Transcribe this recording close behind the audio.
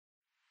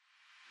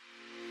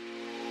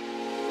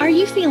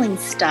you feeling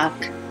stuck?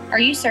 Are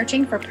you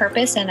searching for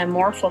purpose and a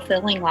more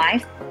fulfilling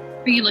life?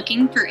 Are you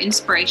looking for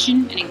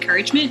inspiration and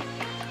encouragement?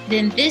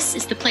 Then this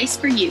is the place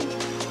for you.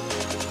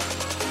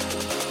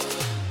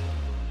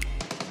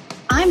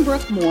 I'm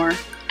Brooke Moore.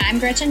 I'm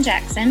Gretchen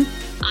Jackson.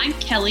 I'm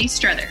Kelly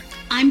Struther.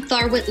 I'm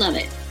Tharwit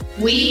Lovett.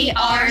 We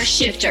are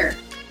Shifter.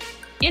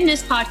 In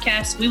this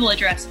podcast, we will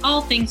address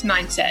all things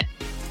mindset.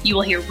 You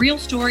will hear real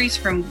stories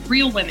from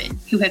real women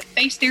who have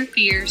faced their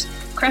fears,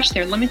 crushed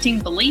their limiting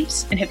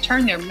beliefs, and have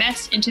turned their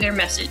mess into their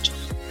message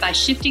by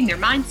shifting their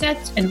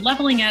mindsets and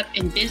leveling up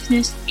in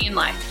business and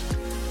life.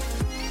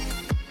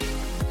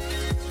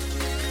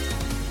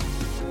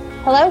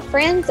 Hello,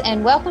 friends,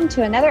 and welcome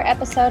to another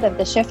episode of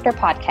the Shifter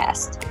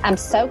Podcast. I'm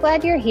so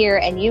glad you're here,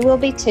 and you will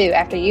be too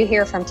after you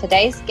hear from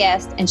today's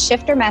guest and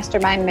Shifter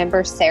Mastermind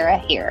member, Sarah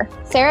here.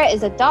 Sarah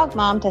is a dog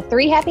mom to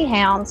 3 happy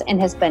hounds and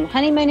has been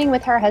honeymooning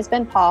with her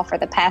husband, Paul, for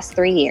the past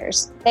 3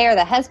 years. They are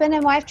the husband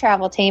and wife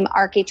travel team,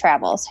 Arky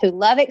Travels, who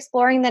love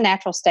exploring the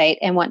natural state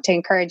and want to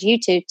encourage you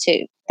to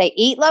too. They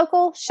eat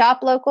local,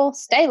 shop local,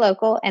 stay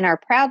local, and are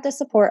proud to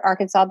support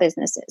Arkansas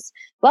businesses.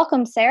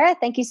 Welcome, Sarah.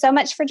 Thank you so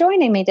much for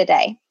joining me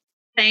today.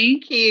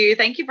 Thank you.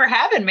 Thank you for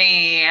having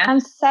me. I'm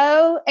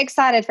so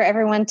excited for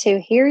everyone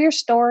to hear your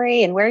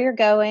story and where you're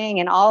going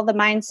and all the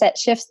mindset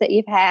shifts that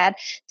you've had.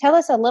 Tell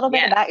us a little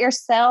bit about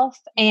yourself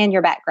and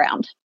your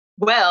background.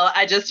 Well,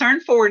 I just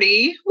turned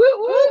 40. Woo,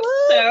 woo.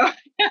 So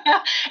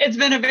it's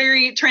been a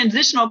very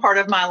transitional part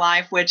of my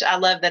life, which I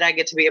love that I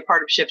get to be a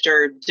part of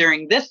Shifter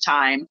during this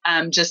time.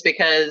 Just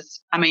because,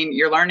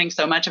 you're learning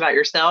so much about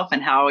yourself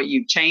and how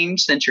you've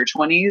changed since your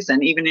 20s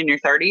and even in your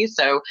 30s.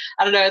 So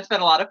I don't know, it's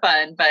been a lot of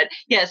fun. But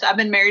yes, I've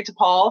been married to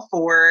Paul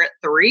for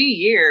 3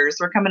 years.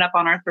 We're coming up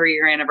on our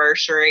 3-year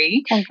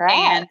anniversary.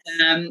 Congrats.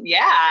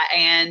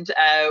 And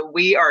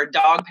we are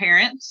dog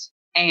parents.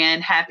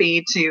 And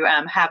happy to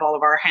have all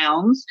of our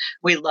hounds.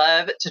 We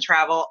love to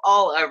travel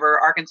all over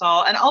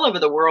Arkansas and all over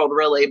the world,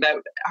 really, but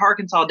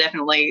Arkansas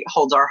definitely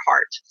holds our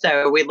heart.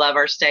 So we love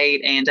our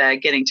state and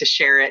getting to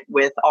share it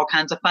with all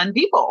kinds of fun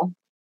people.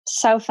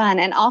 So fun.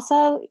 And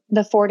also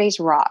the 40s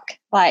rock.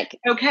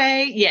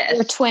 Okay, yes.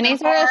 Your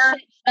 20s are a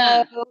shit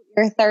show.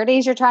 Your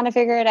 30s, you're trying to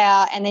figure it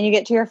out. And then you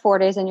get to your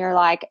 40s and you're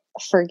like,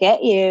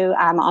 forget you.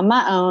 I'm on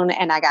my own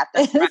and I got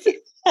this. Right.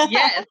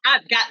 Yes,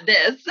 I've got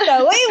this.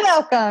 So we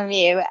welcome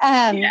you.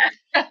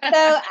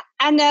 So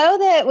I know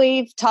that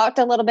we've talked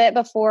a little bit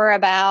before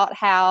about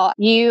how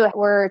you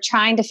were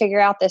trying to figure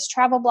out this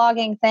travel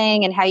blogging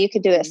thing and how you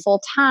could do it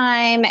full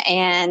time.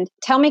 And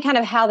tell me kind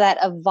of how that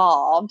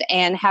evolved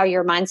and how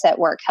your mindset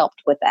work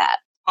helped with that.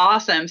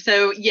 Awesome.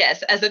 So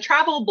yes, as a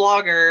travel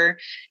blogger,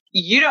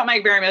 you don't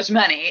make very much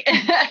money.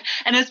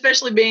 And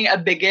especially being a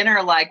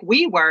beginner like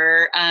we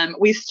were,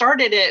 we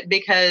started it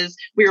because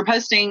we were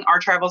posting our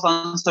travels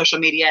on social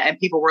media and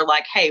people were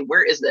like, hey,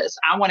 where is this?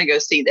 I want to go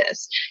see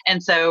this.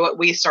 And so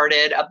we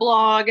started a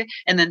blog,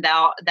 and then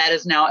that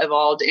has now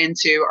evolved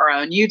into our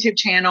own YouTube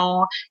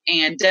channel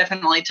and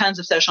definitely tons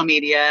of social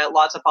media,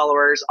 lots of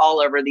followers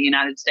all over the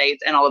United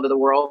States and all over the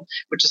world,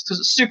 which is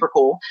super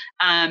cool.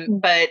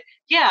 But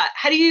yeah,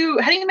 how do you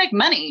make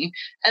money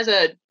as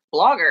a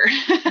blogger,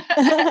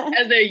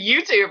 as a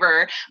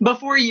YouTuber,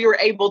 before you were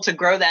able to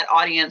grow that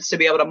audience to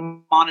be able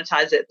to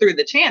monetize it through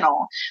the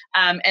channel?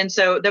 And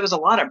so there was a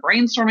lot of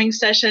brainstorming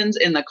sessions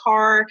in the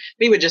car.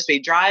 We would just be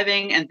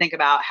driving and think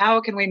about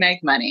how can we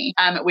make money?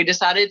 We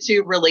decided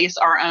to release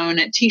our own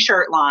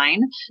t-shirt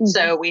line. Mm-hmm.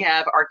 So we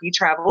have Arky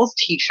Travels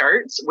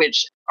t-shirts,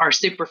 which are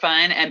super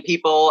fun, and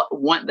people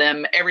want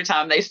them every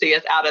time they see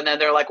us out, and then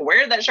they're like,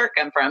 where did that shirt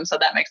come from? So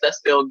that makes us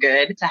feel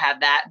good to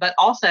have that. But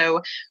also,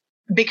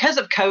 because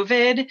of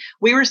COVID,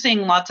 we were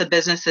seeing lots of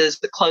businesses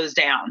that closed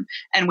down,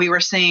 and we were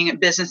seeing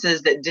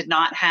businesses that did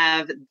not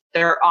have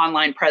their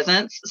online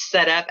presence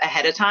set up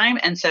ahead of time.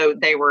 And so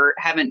they were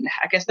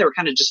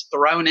kind of just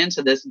thrown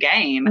into this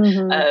game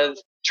of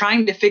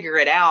trying to figure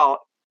it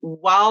out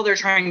while they're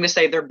trying to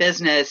save their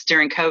business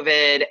during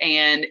COVID,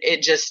 and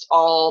it just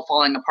all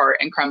falling apart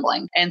and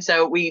crumbling. And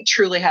so we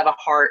truly have a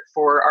heart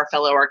for our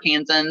fellow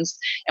Arkansans,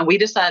 and we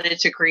decided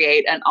to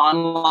create an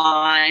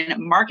online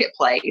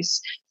marketplace.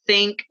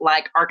 Think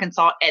like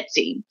Arkansas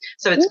Etsy.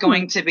 So it's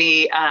going to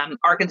be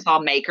Arkansas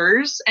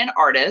makers and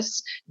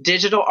artists,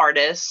 digital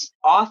artists,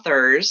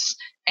 authors,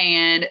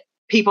 and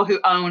people who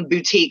own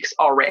boutiques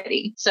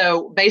already.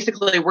 So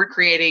basically, we're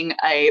creating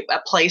a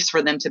place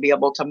for them to be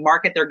able to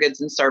market their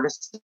goods and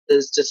services,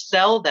 to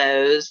sell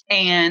those.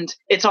 And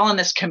it's all in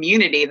this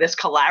community, this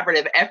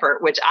collaborative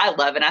effort, which I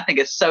love. And I think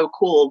is so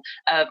cool,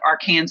 of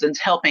Arkansans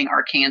helping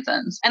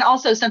Arkansans. And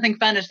also something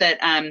fun is that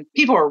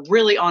people are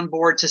really on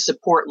board to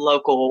support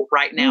local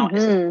right now,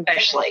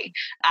 especially.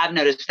 I've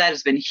noticed that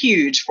has been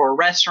huge for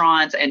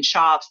restaurants and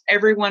shops.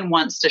 Everyone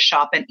wants to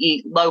shop and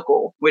eat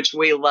local, which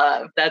we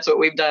love. That's what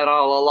we've done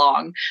all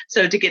along.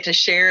 So to get to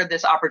share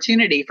this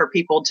opportunity for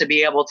people to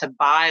be able to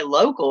buy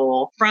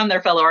local from their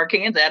fellow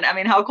Arkansan,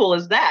 how cool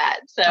is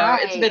that? So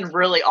It's been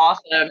really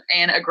awesome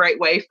and a great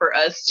way for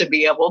us to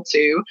be able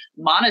to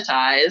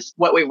monetize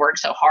what we worked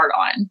so hard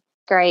on.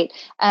 Great.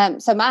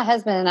 So my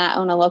husband and I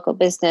own a local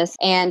business,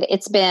 and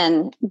it's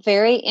been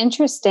very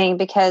interesting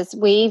because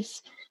we've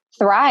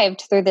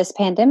thrived through this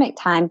pandemic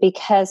time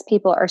because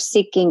people are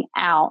seeking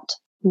out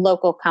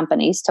local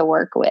companies to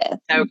work with.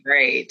 So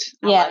great.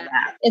 I love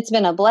that. It's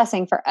been a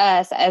blessing for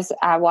us as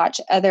I watch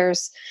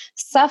others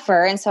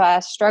suffer. And so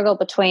I struggle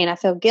between, I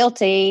feel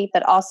guilty,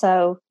 but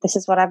also this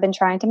is what I've been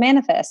trying to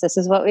manifest. This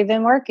is what we've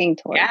been working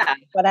towards. Yeah.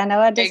 What I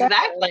know I deserve.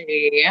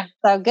 Exactly.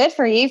 So good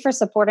for you for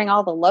supporting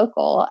all the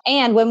local.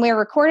 And when we're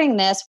recording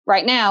this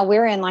right now,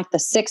 we're in like the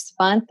 6th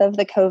month of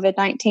the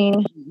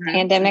COVID-19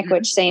 pandemic,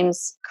 which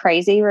seems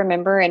crazy.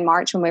 Remember in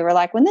March when we were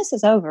like, when this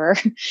is over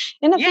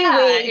in a few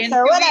weeks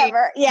or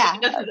whatever. Yeah.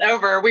 This is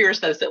over. We were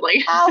so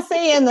silly. I'll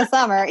see you in the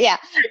summer. Yeah.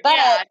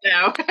 But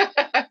no.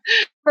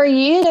 for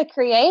you to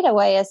create a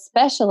way,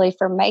 especially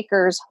for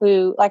makers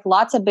who like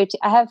lots of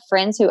boutiques, I have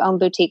friends who own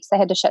boutiques. They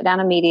had to shut down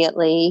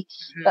immediately.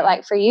 But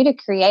like for you to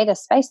create a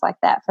space like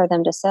that for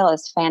them to sell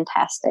is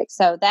fantastic.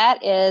 So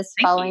that is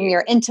following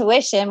your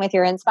intuition with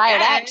your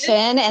inspired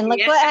action. And look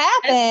what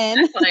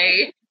happened.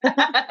 Exactly.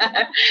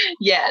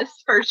 Yes,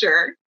 for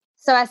sure.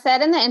 So I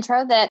said in the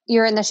intro that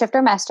you're in the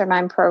Shifter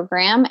Mastermind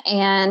program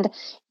and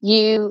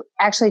you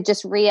actually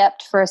just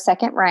re-upped for a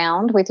second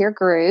round with your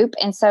group.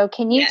 And so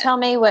can you tell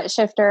me what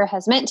Shifter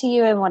has meant to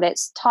you and what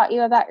it's taught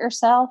you about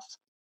yourself?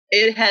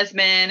 It has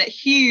been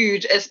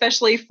huge,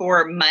 especially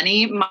for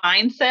money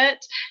mindset.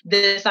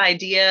 This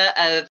idea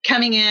of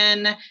coming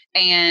in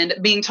and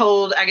being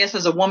told, I guess,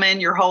 as a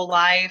woman your whole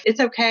life, it's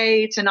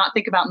okay to not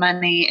think about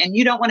money. And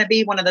you don't want to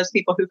be one of those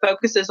people who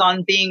focuses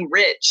on being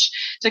rich,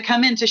 to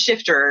come into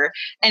Shifter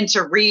and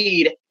to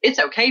read, it's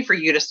okay for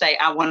you to say,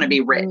 I want to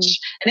be rich.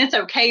 And it's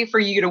okay for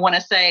you to want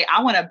to say,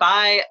 I want to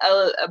buy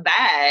a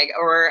bag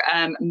or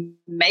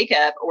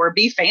makeup or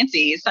be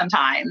fancy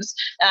sometimes.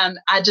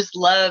 I just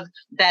love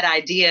that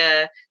idea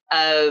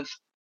of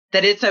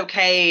that it's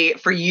okay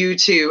for you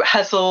to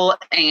hustle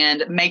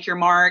and make your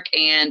mark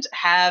and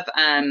have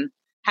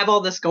all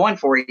this going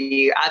for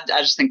you. I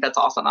just think that's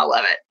awesome. I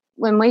love it.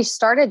 When we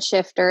started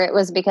Shifter, it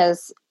was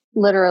because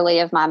literally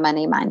of my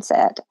money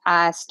mindset.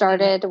 I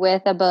started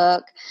with a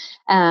book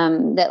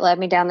that led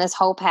me down this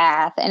whole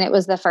path. And it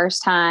was the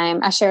first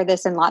time, I share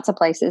this in lots of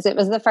places. It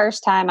was the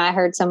first time I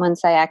heard someone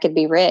say I could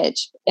be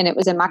rich. And it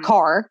was in my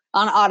car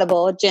on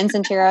Audible, Jen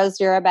Sincero's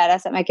You're a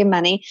Badass at Making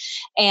Money.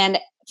 And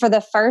for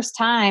the first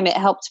time, it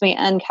helped me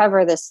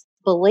uncover this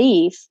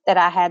belief that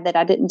I had that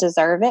I didn't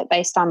deserve it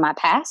based on my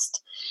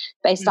past,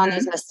 based on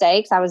these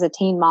mistakes. I was a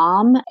teen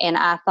mom and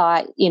I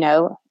thought,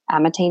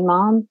 I'm a teen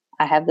mom.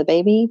 I have the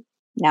baby.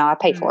 Now I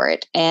pay for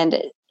it.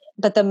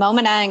 But the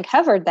moment I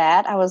uncovered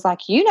that, I was like,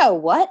 you know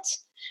what?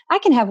 I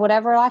can have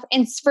whatever life.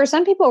 And for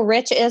some people,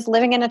 rich is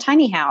living in a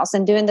tiny house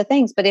and doing the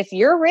things. But if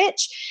you're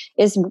rich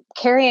is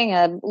carrying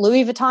a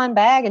Louis Vuitton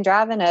bag and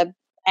driving a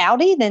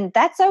Audi, then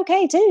that's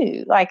okay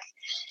too.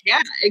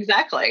 Yeah,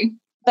 exactly.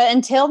 But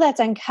until that's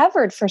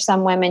uncovered for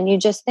some women, you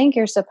just think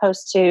you're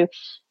supposed to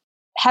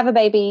have a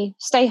baby,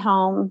 stay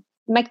home,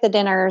 make the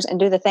dinners and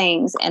do the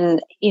things.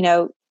 And,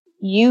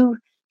 you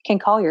can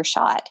call your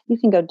shot. You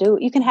can go do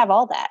it. You can have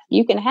all that.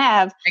 You can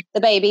have the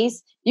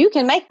babies. You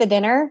can make the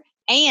dinner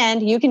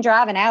and you can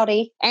drive an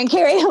Audi and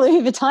carry a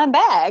Louis Vuitton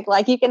bag.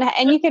 You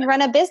can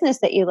run a business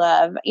that you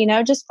love,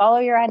 just follow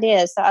your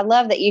ideas. So I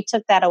love that you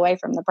took that away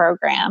from the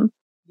program.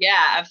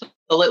 Yeah,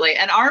 absolutely.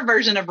 And our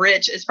version of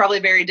rich is probably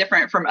very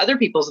different from other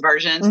people's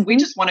versions. We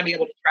just want to be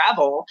able to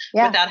travel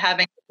without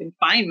having the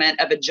confinement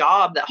of a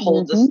job that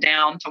holds us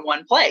down to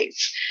one place.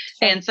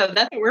 Sure. And so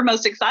that's what we're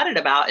most excited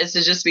about, is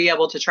to just be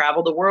able to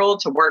travel the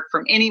world, to work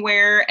from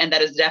anywhere. And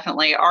that is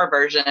definitely our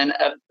version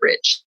of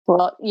rich.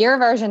 Well, your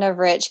version of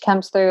rich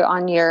comes through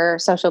on your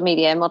social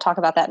media, and we'll talk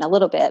about that in a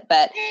little bit.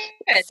 But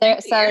so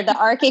the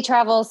Archie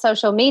Travel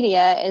social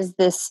media is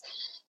this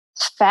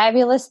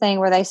fabulous thing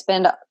where they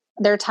spend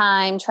their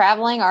time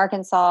traveling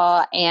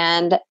Arkansas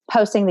and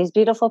posting these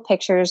beautiful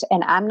pictures.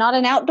 And I'm not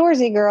an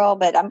outdoorsy girl,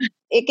 but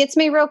it gets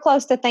me real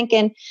close to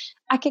thinking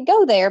I could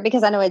go there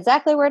because I know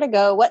exactly where to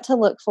go, what to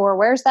look for,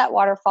 where's that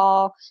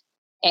waterfall,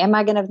 am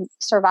I going to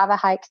survive a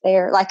hike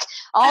there?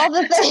 All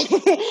the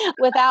things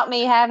without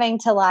me having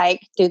to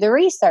do the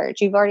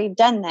research. You've already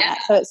done that. Yeah.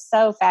 So it's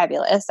so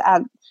fabulous. I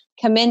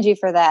commend you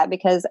for that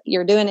because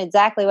you're doing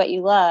exactly what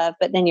you love,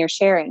 but then you're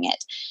sharing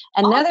it.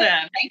 Awesome.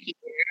 Thank you.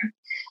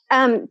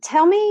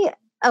 Tell me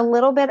a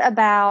little bit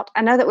about,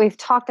 I know that we've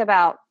talked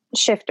about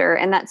Shifter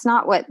and that's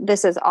not what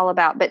this is all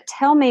about, but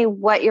tell me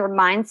what your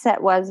mindset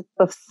was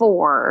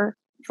before.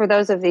 For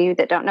those of you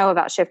that don't know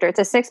about Shifter, it's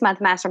a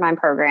 6-month mastermind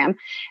program,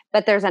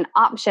 but there's an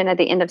option at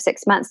the end of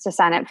 6 months to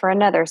sign up for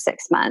another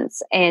 6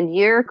 months. And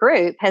your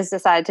group has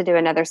decided to do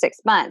another 6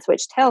 months,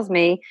 which tells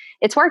me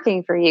it's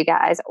working for you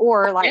guys.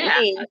 Or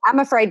me, I'm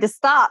afraid to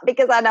stop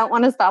because I don't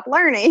want to stop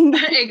learning.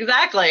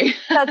 Exactly.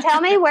 So tell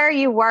me where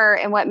you were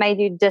and what made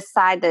you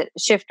decide that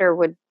Shifter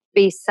would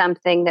be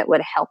something that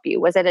would help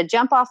you? Was it a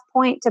jump off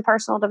point to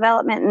personal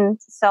development and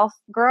self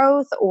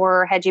growth,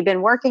 or had you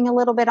been working a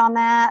little bit on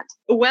that?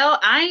 Well,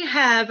 I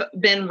have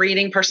been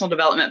reading personal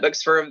development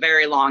books for a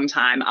very long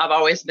time. I've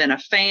always been a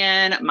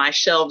fan. My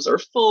shelves are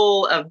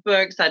full of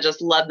books. I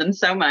just love them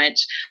so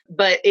much.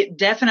 But it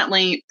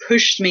definitely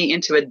pushed me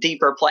into a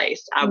deeper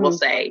place, I will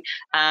say,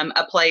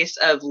 a place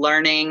of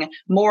learning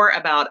more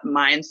about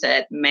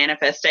mindset,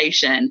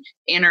 manifestation,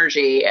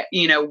 energy,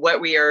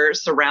 what we are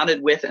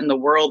surrounded with in the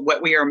world,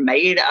 what we are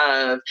made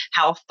of,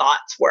 how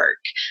thoughts work,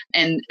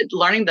 and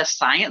learning the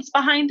science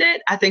behind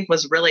it, I think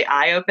was really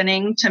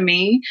eye-opening to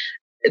me.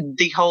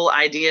 The whole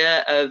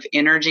idea of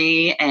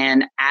energy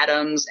and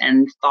atoms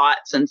and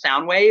thoughts and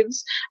sound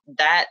waves,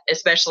 that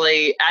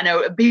especially, I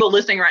know people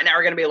listening right now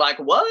are going to be like,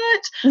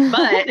 what?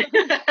 But,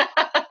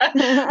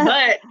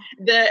 I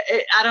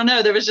don't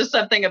know, there was just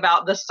something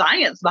about the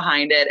science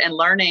behind it and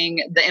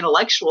learning the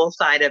intellectual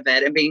side of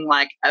it and being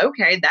like,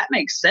 okay, that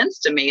makes sense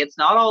to me. It's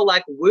not all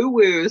like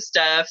woo-woo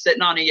stuff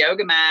sitting on a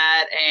yoga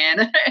mat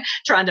and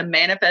trying to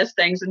manifest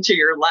things into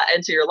your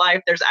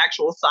life. There's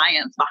actual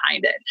science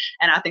behind it.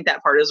 And I think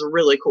that part is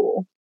really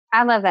cool.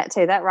 I love that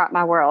too. That rocked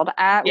my world.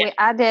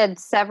 I did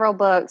several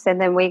books,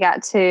 and then we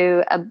got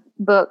to a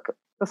book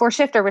before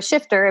Shifter was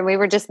Shifter, and we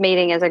were just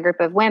meeting as a group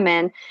of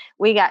women.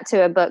 We got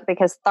to a book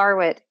because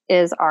Tharwit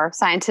is our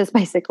scientist,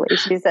 basically.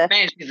 She's a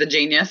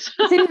genius.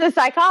 She's a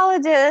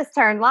psychologist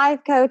turned life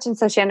coach, and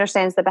so she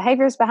understands the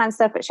behaviors behind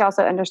stuff, but she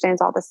also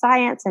understands all the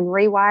science and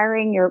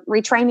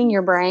retraining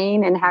your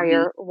brain and how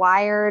you're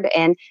wired,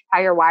 and how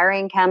your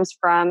wiring comes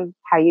from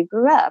how you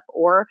grew up,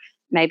 or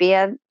maybe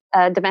a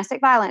domestic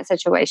violence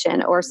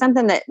situation or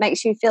something that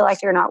makes you feel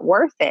like you're not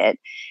worth it.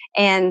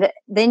 And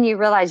then you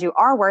realize you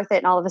are worth it.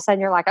 And all of a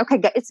sudden you're like,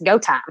 okay, it's go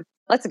time.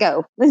 Let's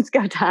go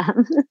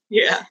time.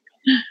 Yeah.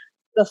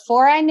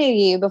 Before I knew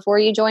you, before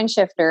you joined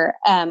Shifter,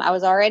 I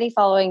was already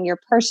following your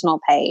personal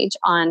page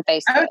on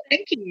Facebook. Oh,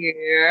 thank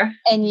you.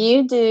 And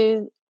you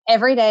do,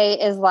 every day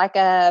is like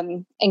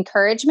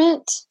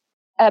encouragement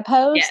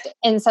post. Yes.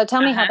 And so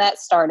tell me how that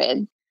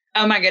started.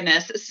 Oh my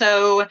goodness.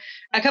 So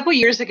a couple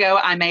years ago,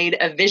 I made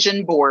a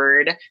vision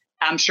board.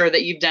 I'm sure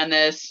that you've done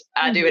this.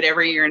 I do it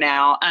every year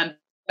now.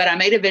 But I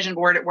made a vision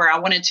board where I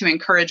wanted to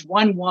encourage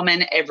one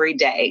woman every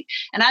day.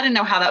 And I didn't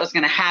know how that was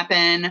going to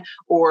happen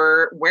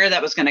or where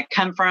that was going to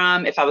come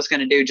from, if I was going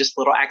to do just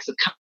little acts of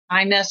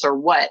kindness or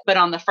what. But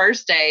on the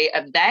first day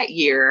of that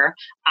year,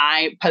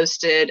 I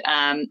posted,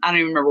 I don't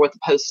even remember what the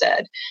post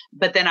said,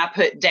 but then I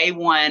put day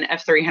 1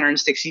 of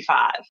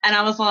 365. And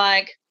I was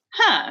like,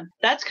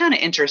 that's kind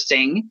of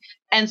interesting.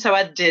 And so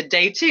I did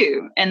day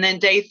 2 and then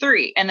day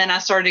 3. And then I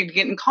started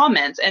getting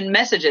comments and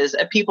messages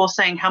of people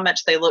saying how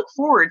much they look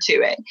forward to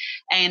it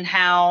and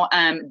how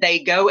they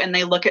go and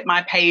they look at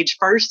my page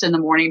first in the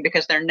morning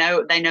because they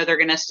know they're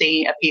going to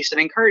see a piece of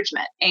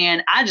encouragement.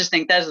 And I just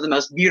think that is the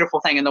most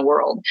beautiful thing in the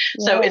world.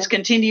 Yeah. So it's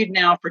continued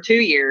now for 2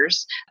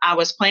 years. I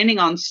was planning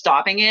on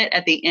stopping it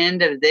at the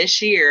end of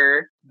this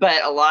year,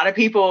 but a lot of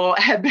people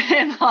have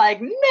been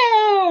like,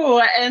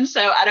 no. And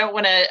so I don't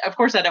want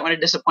to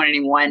disappoint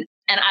anyone.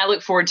 And I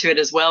look forward to it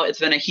as well. It's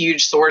been a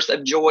huge source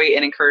of joy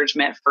and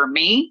encouragement for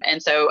me.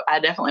 And so I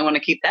definitely want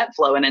to keep that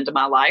flowing into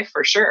my life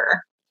for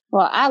sure.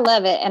 Well, I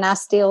love it. And I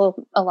steal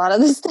a lot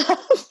of the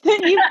stuff that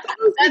you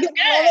post. That's good.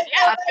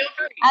 Yeah,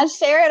 I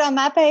share it on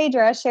my page,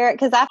 or I share it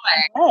because I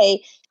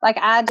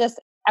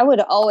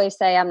would always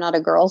say I'm not a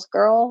girl's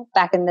girl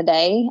back in the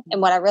day.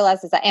 And what I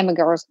realized is I am a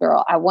girl's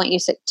girl. I want you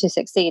to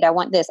succeed. I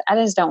want this. I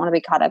just don't want to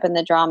be caught up in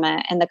the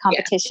drama and the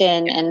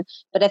competition. Yeah.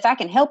 But if I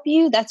can help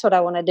you, that's what I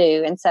want to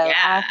do. And so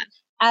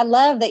I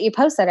love that you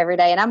post that every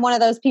day. And I'm one of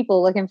those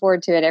people looking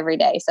forward to it every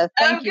day. So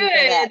thank you for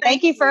that.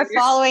 Thank you for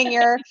following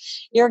your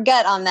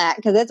gut on that,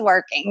 because it's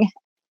working.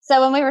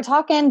 So when we were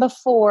talking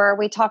before,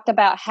 we talked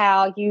about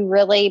how you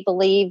really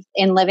believe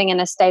in living in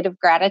a state of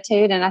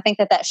gratitude. And I think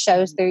that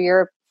shows through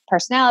your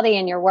personality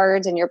and your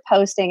words and your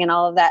posting and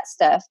all of that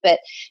stuff. But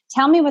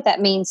tell me what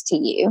that means to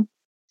you.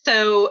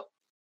 So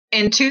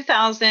in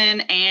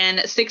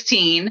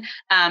 2016,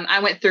 I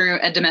went through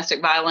a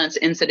domestic violence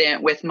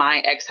incident with my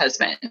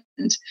ex-husband.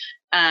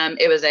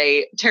 It was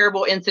a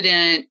terrible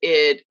incident.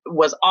 It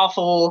was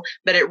awful,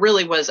 but it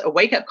really was a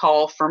wake-up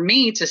call for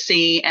me to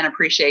see and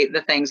appreciate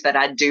the things that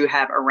I do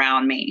have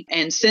around me.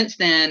 And since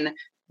then,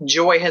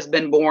 joy has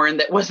been born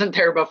that wasn't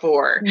there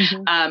before.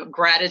 Mm-hmm.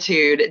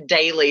 Gratitude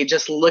daily,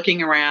 just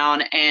looking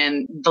around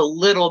and the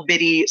little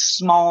bitty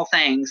small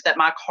things that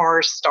my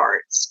car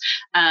starts,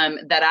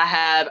 that I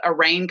have a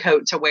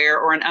raincoat to wear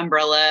or an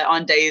umbrella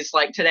on days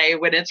like today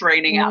when it's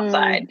raining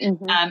outside.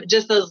 Mm-hmm.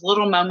 Just those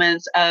little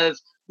moments of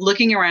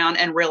looking around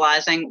and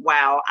realizing,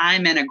 wow,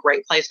 I'm in a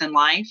great place in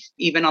life.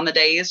 Even on the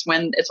days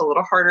when it's a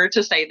little harder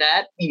to say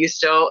that, you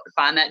still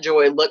find that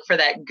joy, look for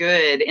that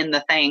good in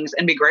the things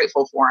and be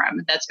grateful for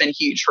them. That's been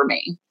huge for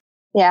me.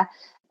 Yeah.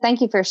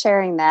 Thank you for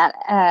sharing that.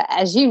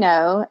 As you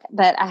know,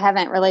 but I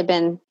haven't really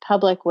been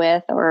public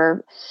with,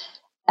 or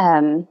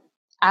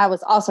I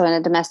was also in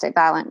a domestic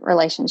violent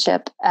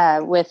relationship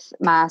with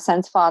my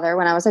son's father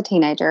when I was a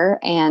teenager.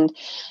 And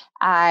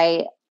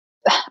I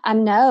I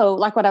know,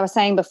 like what I was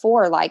saying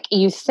before, like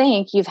you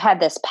think you've had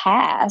this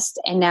past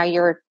and now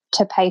you're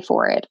to pay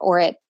for it, or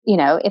it,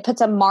 it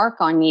puts a mark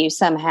on you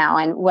somehow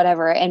and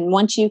whatever. And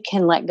once you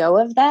can let go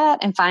of that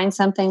and find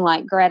something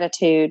like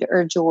gratitude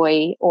or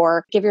joy,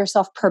 or give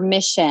yourself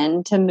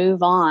permission to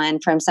move on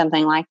from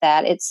something like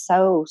that, it's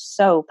so,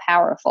 so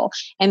powerful.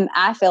 And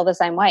I feel the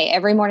same way.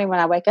 Every morning when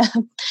I wake up,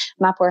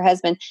 my poor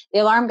husband, the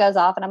alarm goes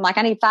off and I'm like,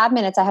 I need 5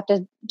 minutes. I have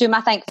to do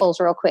my thankfuls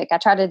real quick. I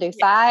try to do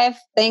 5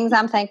 things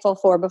I'm thankful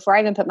for before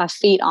I even put my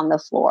feet on the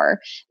floor.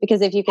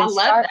 Because if you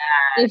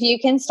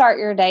can start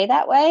your day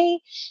that way,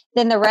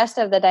 then the rest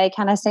of the day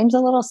kind of seems a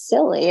little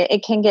silly.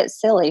 It can get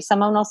silly.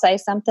 Someone will say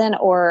something,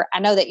 or I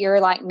know that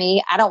you're like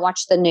me. I don't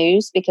watch the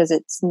news because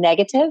it's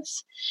negative,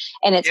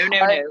 and it's hard.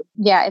 No.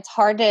 Yeah, it's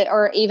hard to,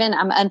 or even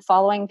I'm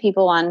unfollowing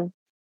people on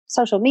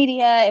social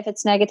media. If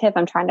it's negative,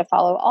 I'm trying to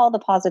follow all the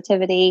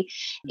positivity.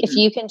 Mm-hmm. If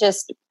you can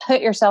just put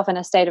yourself in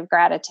a state of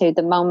gratitude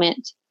the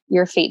moment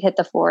your feet hit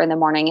the floor in the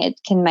morning, it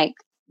can make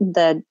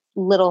the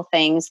little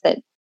things that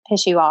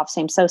piss you off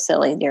seem so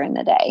silly during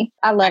the day.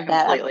 I love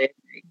that. Completely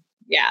agree.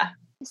 Yeah.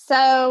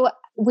 So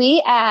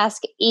we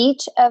ask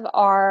each of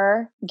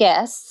our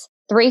guests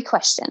 3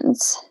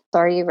 questions.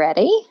 Are you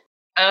ready?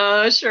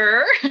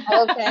 Sure.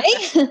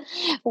 Okay.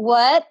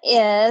 What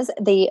is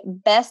the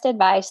best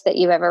advice that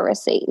you've ever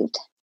received?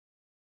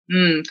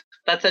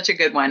 That's such a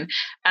good one.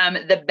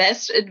 The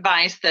best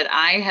advice that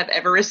I have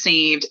ever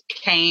received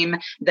came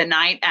the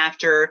night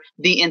after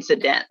the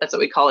incident. That's what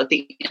we call it,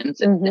 the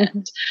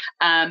incident.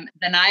 Mm-hmm.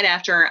 The night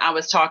after, I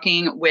was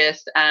talking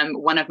with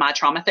one of my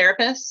trauma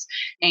therapists,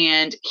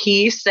 and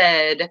he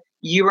said,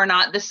 "You are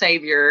not the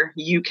savior.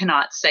 You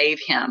cannot save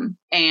him."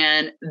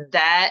 And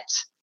that,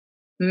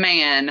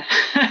 man,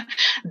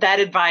 that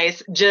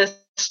advice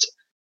just,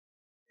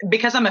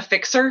 because I'm a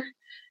fixer,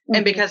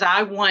 and because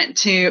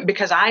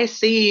because I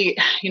see,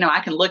 I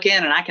can look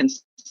in and I can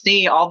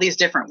see all these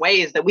different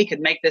ways that we could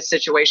make this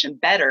situation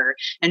better.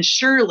 And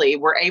surely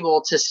we're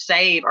able to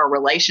save our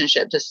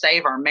relationship, to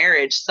save our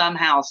marriage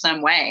somehow,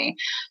 some way.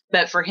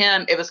 But for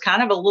him, it was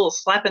kind of a little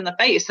slap in the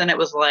face. And it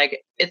was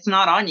like, it's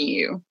not on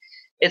you.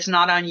 It's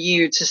not on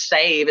you to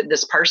save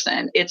this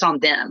person. It's on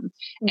them.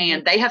 Mm-hmm.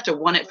 And they have to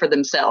want it for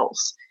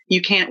themselves.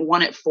 You can't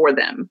want it for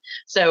them.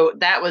 So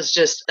that was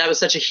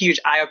such a huge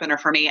eye opener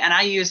for me. And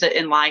I use it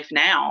in life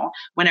now,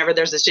 whenever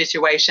there's a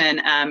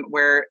situation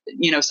where,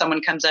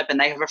 someone comes up and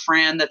they have a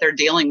friend that they're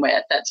dealing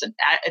with. That's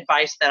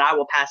advice that I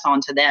will pass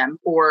on to them,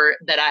 or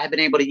that I have been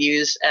able to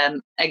use,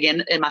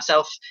 again, in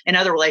myself in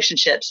other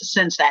relationships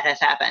since that has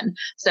happened.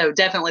 So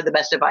definitely the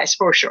best advice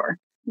for sure.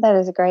 That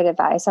is great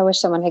advice. I wish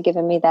someone had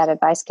given me that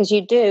advice, because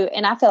you do.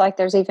 And I feel like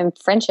there's even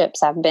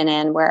friendships I've been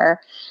in where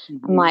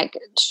I'm like,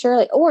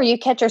 surely, or you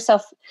catch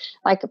yourself,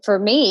 like for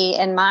me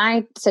in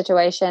my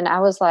situation, I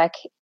was like,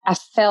 I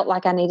felt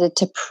like I needed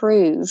to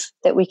prove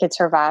that we could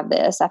survive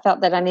this. I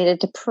felt that I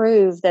needed to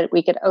prove that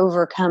we could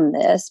overcome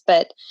this,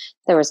 but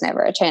there was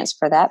never a chance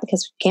for that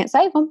because we can't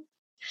save them.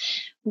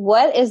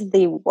 What is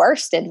the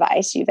worst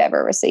advice you've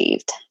ever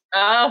received?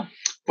 Oh,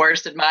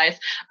 worst advice.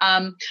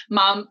 My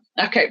mom.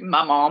 I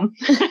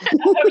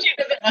hope she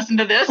doesn't listen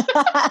to this.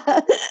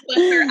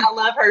 I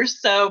love her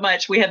so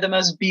much. We have the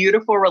most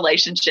beautiful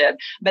relationship,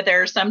 but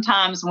there are some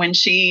times when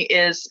she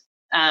is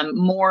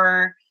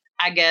more,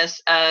 I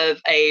guess,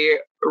 of a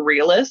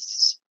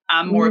realist.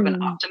 I'm more of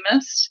an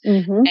optimist,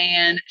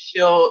 and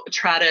she'll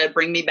try to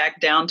bring me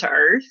back down to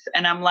earth.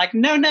 And I'm like,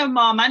 no,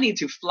 Mom, I need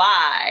to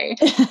fly.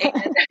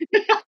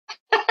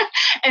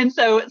 And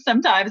so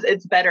sometimes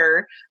it's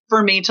better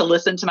for me to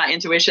listen to my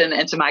intuition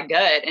and to my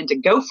gut and to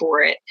go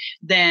for it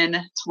than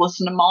to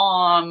listen to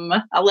Mom.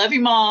 I love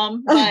you,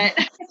 Mom,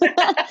 but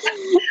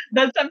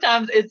but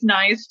sometimes it's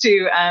nice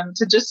to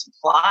just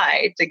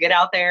fly, to get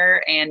out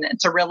there and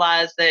to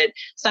realize that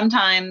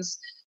sometimes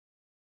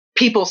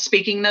people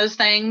speaking those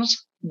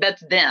things,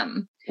 that's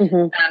them.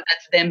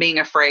 That's them being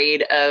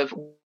afraid of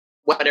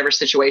whatever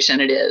situation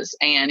it is.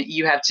 And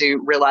you have to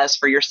realize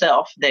for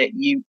yourself that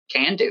you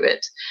can do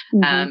it.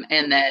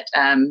 And that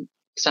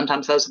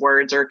sometimes those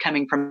words are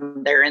coming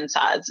from their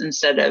insides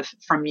instead of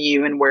from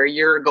you and where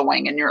you're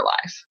going in your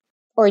life.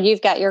 Or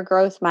you've got your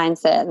growth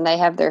mindset and they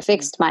have their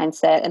fixed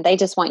mindset and they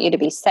just want you to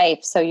be safe.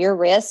 So your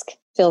risk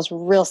feels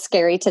real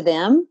scary to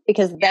them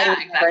because they would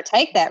never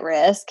take that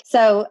risk.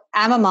 So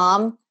I'm a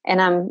mom,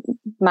 and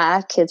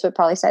my kids would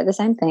probably say the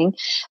same thing.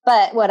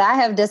 But what I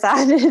have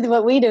decided,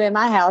 what we do in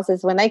my house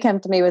is when they come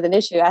to me with an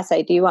issue, I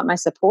say, do you want my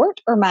support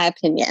or my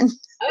opinion?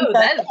 Oh,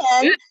 that's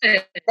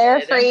good.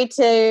 They're free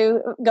to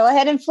go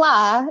ahead and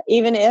fly,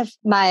 even if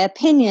my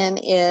opinion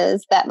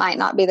is that might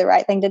not be the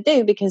right thing to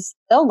do, because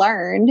they'll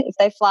learn if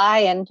they fly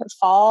and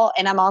fall.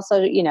 And I'm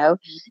also,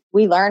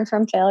 we learn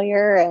from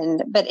failure,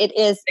 but it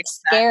is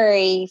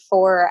scary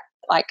for,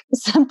 like,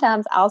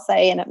 sometimes I'll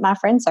say in my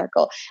friend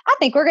circle, I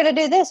think we're going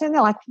to do this. And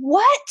they're like,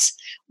 what?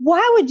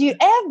 Why would you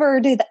ever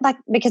do that? Like,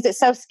 because it's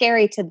so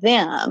scary to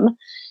them.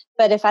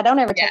 But if I don't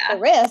ever take the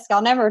risk,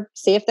 I'll never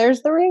see if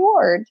there's the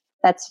reward.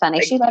 That's funny.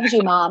 Exactly. She loves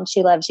you, Mom.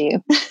 She loves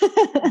you.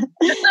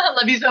 I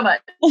love you so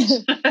much.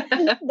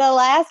 The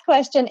last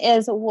question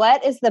is,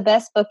 what is the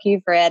best book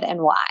you've read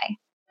and why?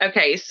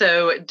 Okay,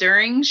 so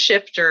during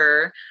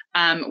Shifter,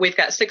 we've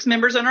got 6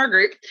 members in our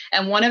group,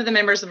 and one of the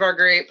members of our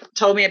group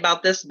told me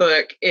about this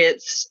book.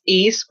 It's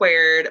E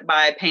Squared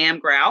by Pam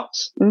Grout,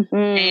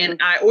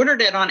 and I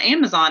ordered it on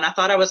Amazon. I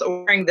thought I was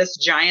ordering this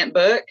giant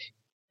book.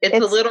 It's a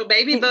little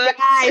baby book.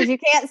 Guys, you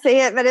can't see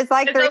it, but it's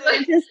like 3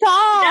 inches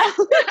tall.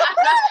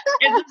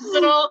 It's a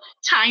little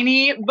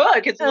tiny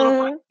book. It's a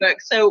little book.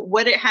 So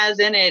what it has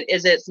in it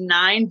is it's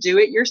 9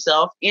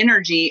 do-it-yourself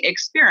energy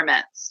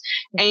experiments.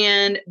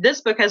 And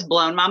this book has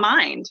blown my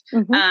mind.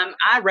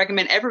 I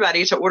recommend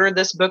everybody to order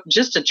this book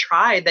just to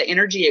try the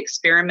energy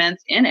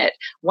experiments in it.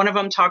 One of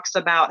them talks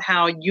about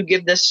how you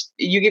give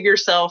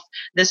yourself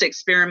this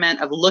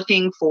experiment of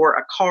looking for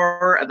a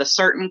car of a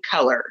certain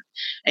color,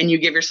 and you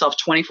give yourself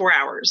 24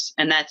 hours.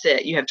 And that's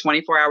it. You have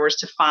 24 hours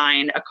to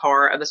find a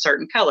car of a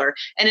certain color.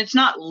 And it's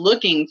not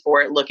looking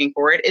for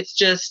it. It's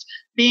just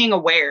being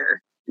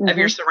aware of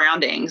your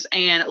surroundings.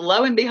 And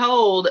lo and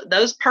behold,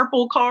 those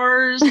purple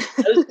cars,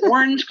 those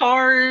orange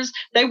cars,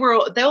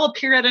 they'll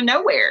appear out of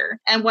nowhere.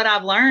 And what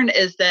I've learned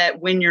is that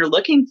when you're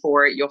looking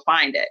for it, you'll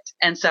find it.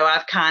 And so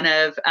I've kind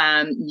of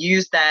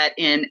used that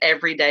in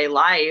everyday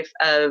life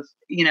of,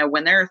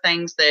 when there are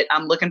things that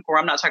I'm looking for,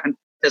 I'm not talking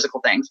physical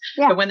things,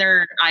 but when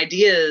there are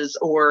ideas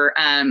or,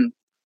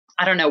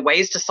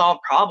 ways to solve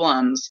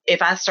problems.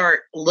 If I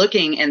start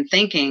looking and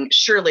thinking,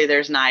 surely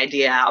there's an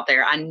idea out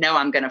there, I know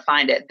I'm going to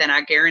find it, then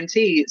I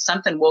guarantee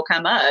something will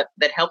come up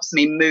that helps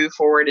me move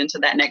forward into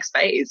that next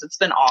phase. It's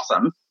been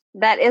awesome.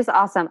 That is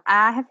awesome.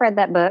 I have read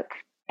that book,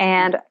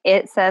 and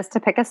it says to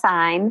pick a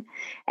sign.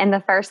 And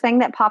the first thing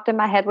that popped in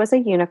my head was a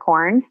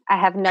unicorn. I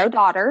have no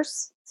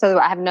daughters, so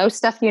I have no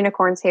stuffed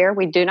unicorns here.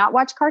 We do not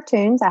watch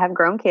cartoons. I have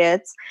grown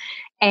kids.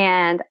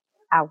 And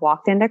I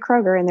walked into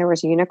Kroger and there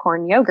was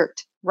unicorn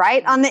yogurt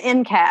right on the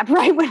end cap,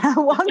 right when I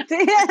walked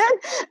in.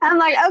 I'm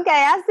like, okay,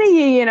 I see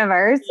you,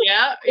 universe.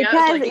 Yeah.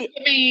 Because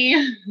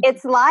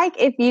it's like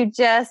if you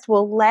just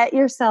will let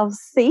yourself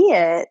see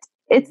it,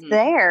 it's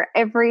there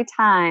every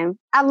time.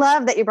 I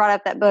love that you brought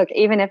up that book,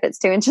 even if it's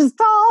 2 inches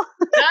tall.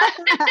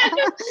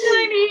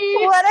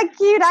 What a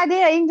cute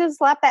idea. You can just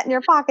slap that in your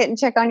pocket and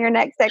check on your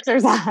next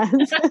exercise.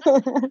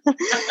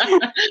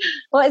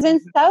 Well, it's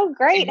been so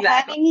great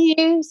having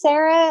you,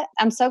 Sarah.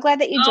 I'm so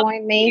glad that you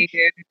joined me.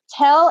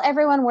 Tell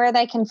everyone where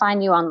they can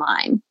find you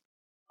online.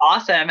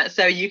 Awesome.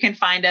 So you can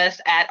find us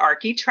at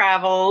Arky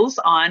Travels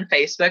on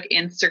Facebook,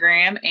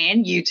 Instagram,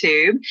 and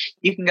YouTube.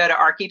 You can go to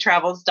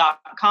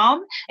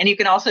arkitravels.com, and you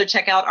can also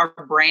check out our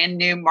brand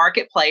new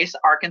marketplace,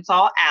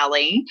 Arkansas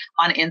Alley,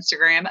 on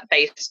Instagram,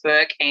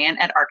 Facebook, and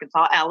at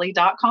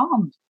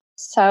arkansasalley.com.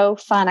 So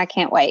fun. I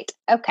can't wait.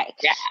 Okay.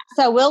 Yeah.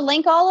 So we'll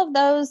link all of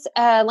those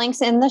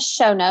links in the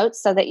show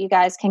notes so that you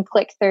guys can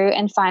click through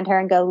and find her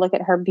and go look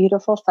at her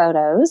beautiful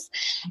photos.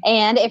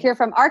 And if you're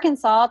from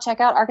Arkansas,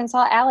 check out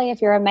Arkansas Alley.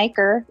 If you're a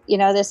maker,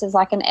 this is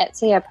like an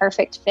Etsy, a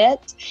perfect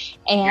fit.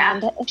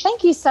 And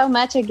thank you so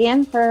much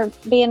again for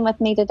being with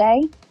me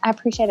today. I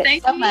appreciate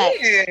it so much.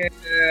 Thank you.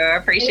 I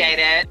appreciate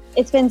it.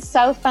 It's been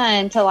so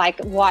fun to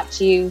watch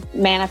you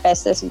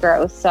manifest this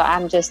growth. So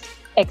I'm just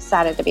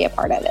excited to be a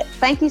part of it.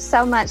 Thank you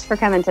so much for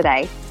coming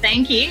today.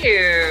 Thank you.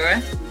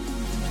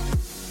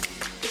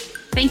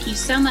 Thank you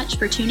so much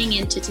for tuning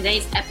in to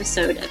today's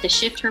episode of the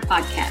Shift Her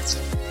podcast.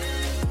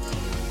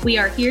 We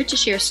are here to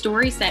share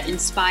stories that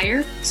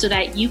inspire so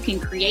that you can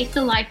create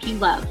the life you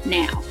love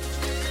now.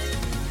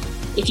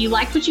 If you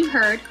liked what you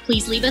heard,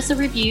 please leave us a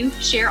review,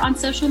 share on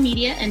social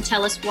media, and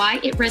tell us why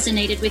it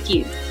resonated with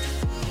you.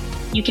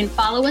 You can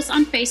follow us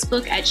on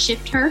Facebook at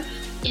Shift Her,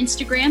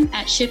 Instagram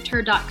at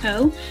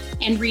shifther.co,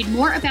 and read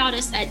more about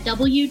us at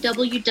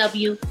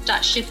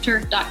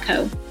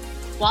www.shifther.co.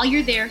 While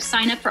you're there,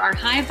 sign up for our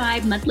High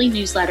Vibe monthly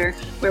newsletter,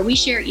 where we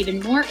share even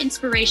more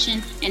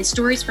inspiration and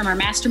stories from our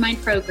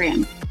mastermind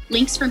program.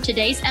 Links from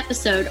today's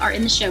episode are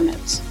in the show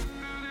notes.